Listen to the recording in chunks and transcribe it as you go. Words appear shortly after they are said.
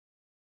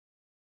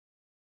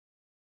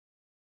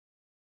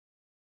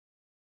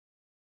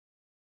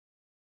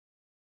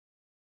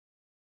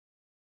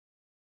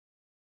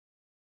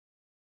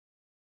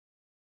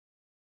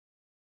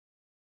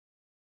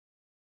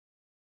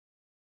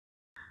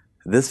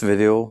This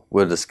video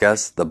will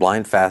discuss the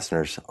blind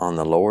fasteners on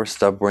the lower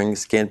stub wing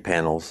skin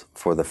panels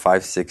for the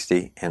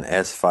 560 and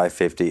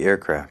S550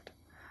 aircraft.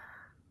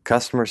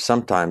 Customers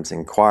sometimes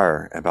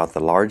inquire about the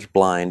large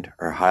blind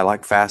or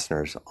Hi-Lok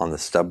fasteners on the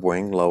stub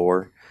wing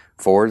lower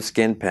forward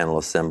skin panel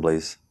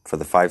assemblies for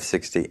the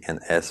 560 and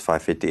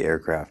S550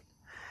 aircraft.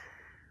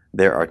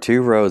 There are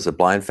two rows of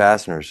blind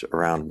fasteners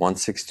around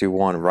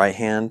 161 right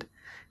hand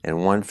and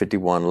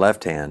 151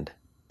 left hand,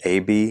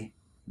 AB,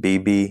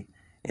 BB,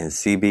 and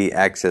CB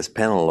access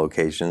panel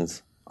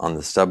locations on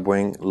the stub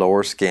wing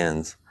lower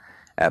skins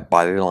at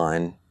body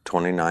line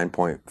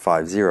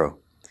 29.50.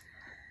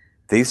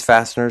 These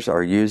fasteners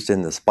are used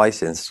in the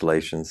splice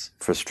installations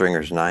for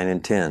stringers 9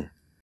 and 10.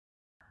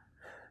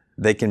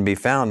 They can be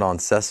found on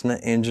Cessna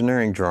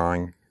Engineering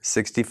Drawing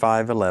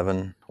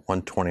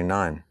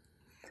 6511-129.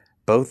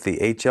 Both the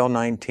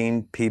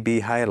HL19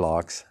 PB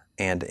Hi-Loks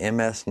and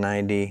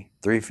MS90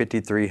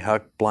 353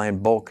 Huck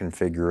blind bolt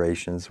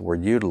configurations were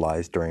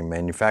utilized during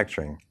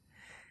manufacturing.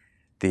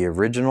 The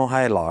original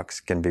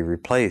Hi-Loks can be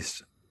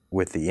replaced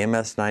with the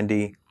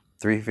MS90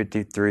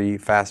 353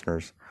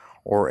 fasteners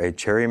or a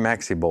Cherry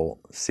Maxi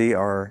Bolt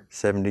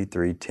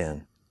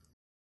CR7310.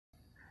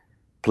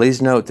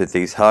 Please note that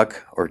these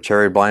Huck or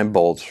Cherry blind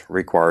bolts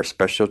require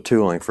special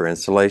tooling for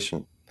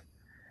installation.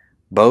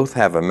 Both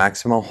have a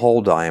maximum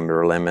hole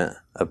diameter limit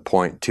of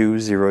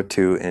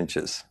 0.202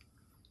 inches.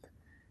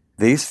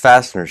 These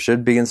fasteners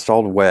should be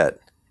installed wet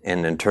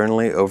and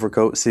internally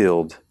overcoat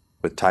sealed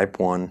with Type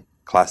 1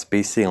 Class B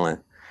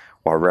sealant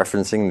while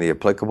referencing the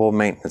applicable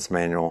maintenance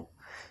manual,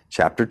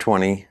 Chapter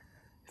 20,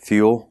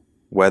 Fuel,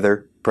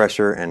 Weather,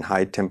 Pressure, and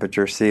High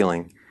Temperature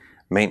Sealing,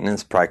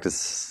 Maintenance Practice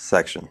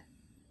section.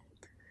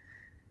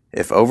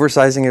 If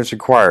oversizing is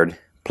required,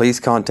 please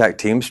contact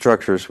Team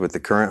Structures with the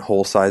current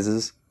hole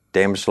sizes,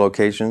 damage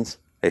locations,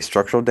 a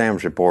structural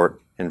damage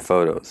report, and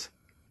photos.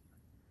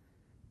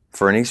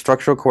 For any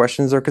structural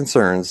questions or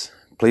concerns,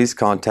 please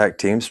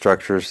contact Team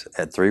Structures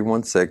at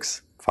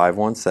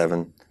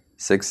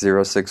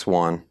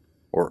 316-517-6061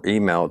 or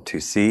email to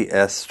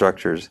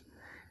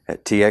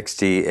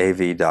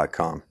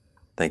csstructures@txtav.com.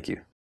 Thank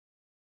you.